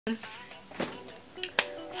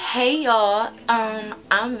Hey y'all,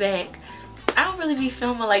 I'm back. I don't really be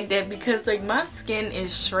filming like that because like my skin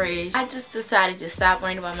is trash. I just decided to stop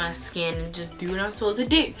worrying about my skin and just do what I'm supposed to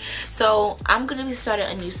do. So I'm gonna be starting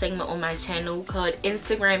a new segment on my channel called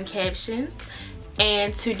Instagram Captions,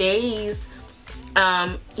 and today's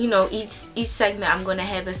you know, each segment I'm gonna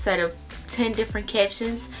have a set of 10 different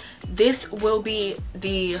captions. This will be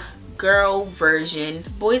the girl version.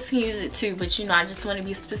 Boys can use it too, but you know, I just want to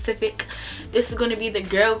be specific. This is going to be the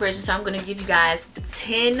girl version, so I'm going to give you guys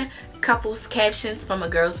 10 couples captions from a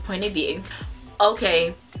girl's point of view.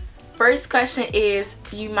 Okay, first question is,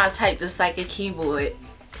 you my type just like a keyboard.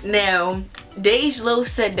 Now Dej Low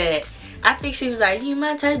said that. I think she was like, you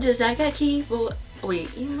my type just like a keyboard.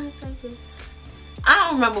 Wait, you my type just... I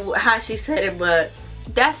don't remember how she said it, but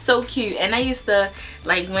that's so cute. And I used to,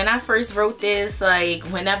 like, when I first wrote this, like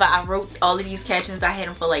whenever I wrote all of these captions, I had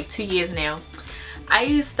them for like 2 years now. I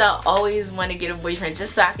used to always want to get a boyfriend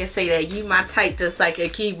just so I could say that you my type just like a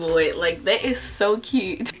keyboard. Like, that is so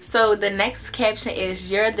cute. So the next caption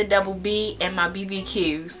is, you're the double B in my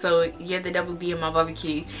BBQ. So you're the double B in my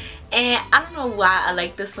barbecue. And I don't know why I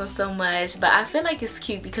like this one so much, but I feel like it's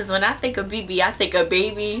cute because when I think of BB, I think of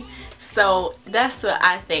baby. So that's what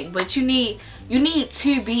I think. But you need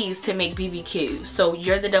 2 B's to make BBQ. So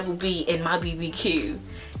you're the double B in my BBQ.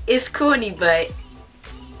 It's corny, but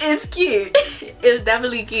it's cute. It's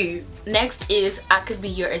definitely cute. Next is, I could be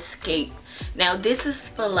your escape. Now this is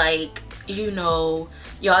for, like, you know,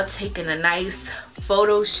 y'all taking a nice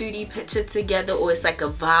photo shooty picture together, or it's like a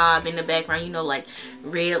vibe in the background, you know, like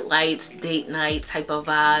red lights, date night type of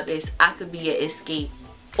vibe. Is I could be your escape.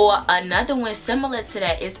 Or another one similar to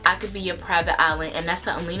that is, I could be your private island, and that's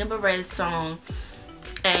the Alina Perez song.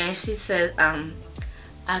 And she said,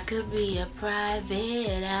 I could be a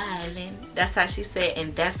private island. That's how she said.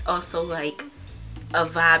 And that's also like a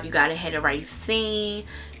vibe. You gotta have the right scene.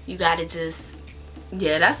 You gotta just,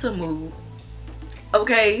 yeah, that's a mood.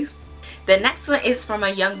 Okay. The next one is from a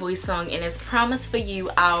Young Boy song, and it's Promise for You,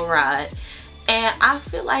 I'll Ride. And I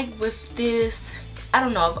feel like with this, I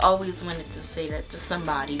don't know, I've always wanted to say that to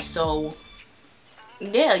somebody. So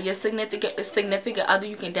yeah, your significant other,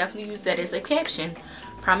 you can definitely use that as a caption.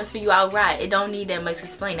 Promise for you, I'll ride. It don't need that much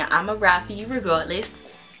explaining. I'ma ride for you regardless,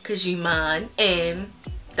 cause you mine, and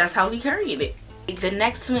that's how we carried it. The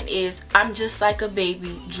next one is, I'm just like a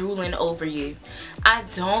baby drooling over you. I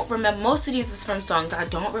don't remember, most of these is from songs. I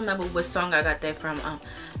don't remember what song I got that from.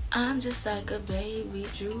 I'm just like a baby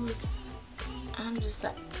drooling. I'm just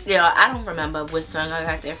like, yeah, I don't remember what song I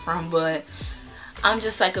got that from, but I'm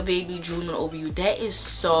just like a baby drooling over you. That is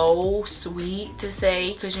so sweet to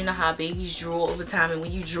say, because you know how babies drool over time, and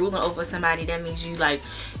when you drooling over somebody, that means you like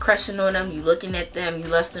crushing on them, you looking at them, you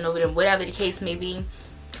lusting over them, whatever the case may be.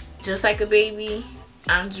 Just like a baby,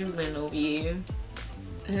 I'm drooling over you.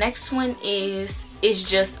 Next one is, it's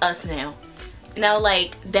just us now. Now,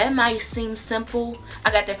 like, that might seem simple.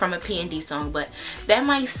 I got that from a P&D song, but that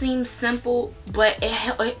might seem simple, but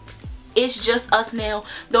it's just us now.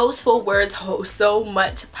 Those 4 words hold so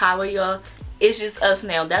much power, y'all. It's just us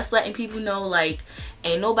now. That's letting people know, like,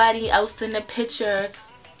 ain't nobody else in the picture.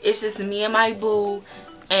 It's just me and my boo,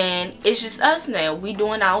 and it's just us now. We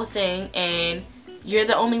doing our thing, and you're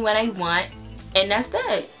the only one I want, and that's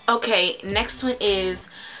that. Okay, next one is,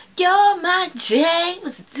 you're my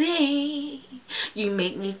James Dean. You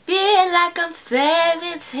make me feel like I'm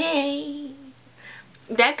 17.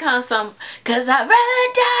 That comes from Cause I'd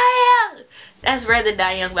Rather Die Young. That's Rather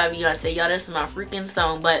Die Young by Beyonce. Y'all, that's my freaking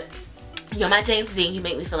song. But you're my James Dean. You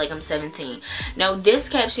make me feel like I'm 17. Now, this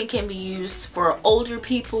caption can be used for older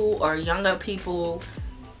people or younger people.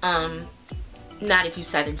 Not if you're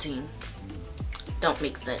 17. Don't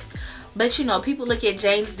make sense. But you know, people look at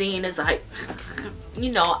James Dean as like, you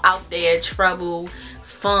know, out there, trouble,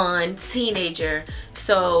 fun, teenager.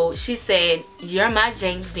 So she said, you're my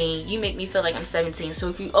James Dean. You make me feel like I'm 17. So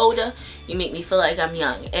if you're older, you make me feel like I'm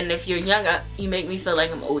young. And if you're younger, you make me feel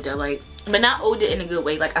like I'm older. Like, but not older in a good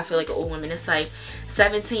way. Like, I feel like an old woman. It's like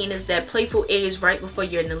 17 is that playful age right before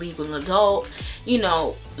you're an illegal adult. You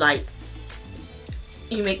know, like,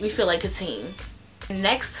 you make me feel like a teen.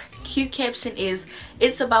 Next cute caption is,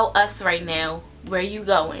 it's about us right now. Where you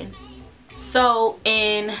going? So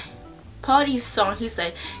in Party's song, he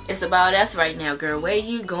said, it's about us right now, girl. Where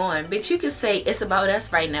you going? But you could say, it's about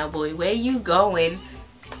us right now, boy. Where you going?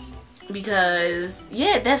 Because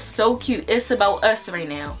yeah, that's so cute. It's about us right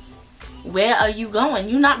now. Where are you going?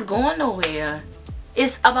 You're not going nowhere.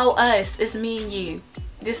 It's about us. It's me and you.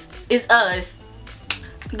 This is us.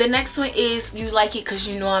 The next one is, you like it because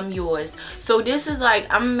you know I'm yours. So this is like,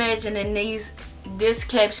 I'm imagining this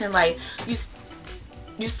caption like,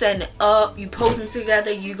 you setting it up, you posing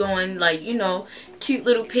together, you going like, you know, cute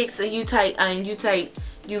little pics, and you type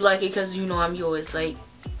you like it because you know I'm yours. Like,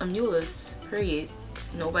 I'm yours, period.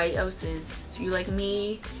 Nobody else's. You like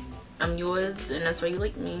me, I'm yours, and that's why you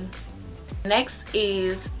like me. Next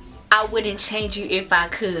is I wouldn't change you if I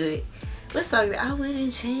could. What song is that? I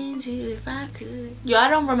wouldn't change you if I could. Y'all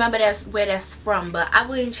don't remember where that's from, but I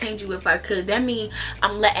wouldn't change you if I could. That means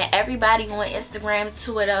I'm letting everybody on Instagram,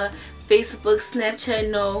 Twitter, Facebook, Snapchat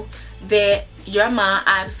know that you're mine.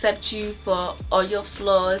 I accept you for all your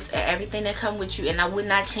flaws and everything that come with you, and I would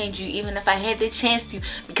not change you even if I had the chance to,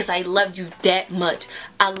 because I love you that much.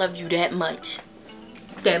 I love you that much.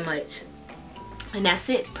 That much. And that's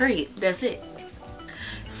it, period. That's it.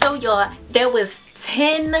 So y'all, there was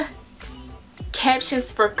 10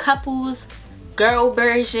 captions for couples, girl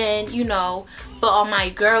version, you know, for all my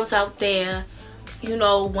girls out there, you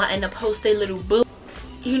know, wanting to post their little boo.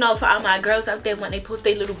 You know, for all my girls out there when they post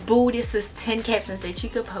their little boo, this is 10 captions that you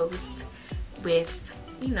could post with,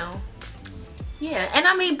 you know. Yeah, and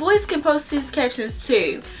I mean, boys can post these captions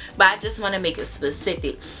too, but I just want to make it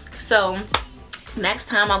specific. So next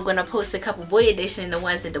time I'm gonna post a couple boy edition, the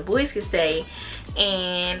ones that the boys can say,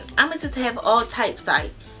 and I'm gonna just have all types,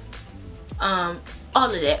 like all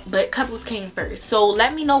of that, but couples came first. So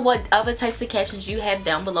let me know what other types of captions you have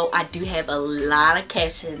down below. I do have a lot of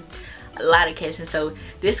captions, so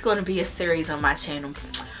this is going to be a series on my channel.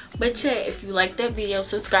 But yeah, if you like that video,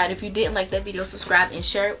 subscribe. If you didn't like that video, subscribe and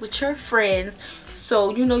share it with your friends,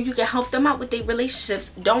 so you know you can help them out with their relationships.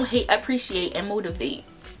 Don't hate, appreciate, and motivate.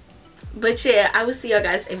 But yeah, I will see y'all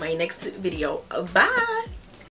guys in my next video. Bye.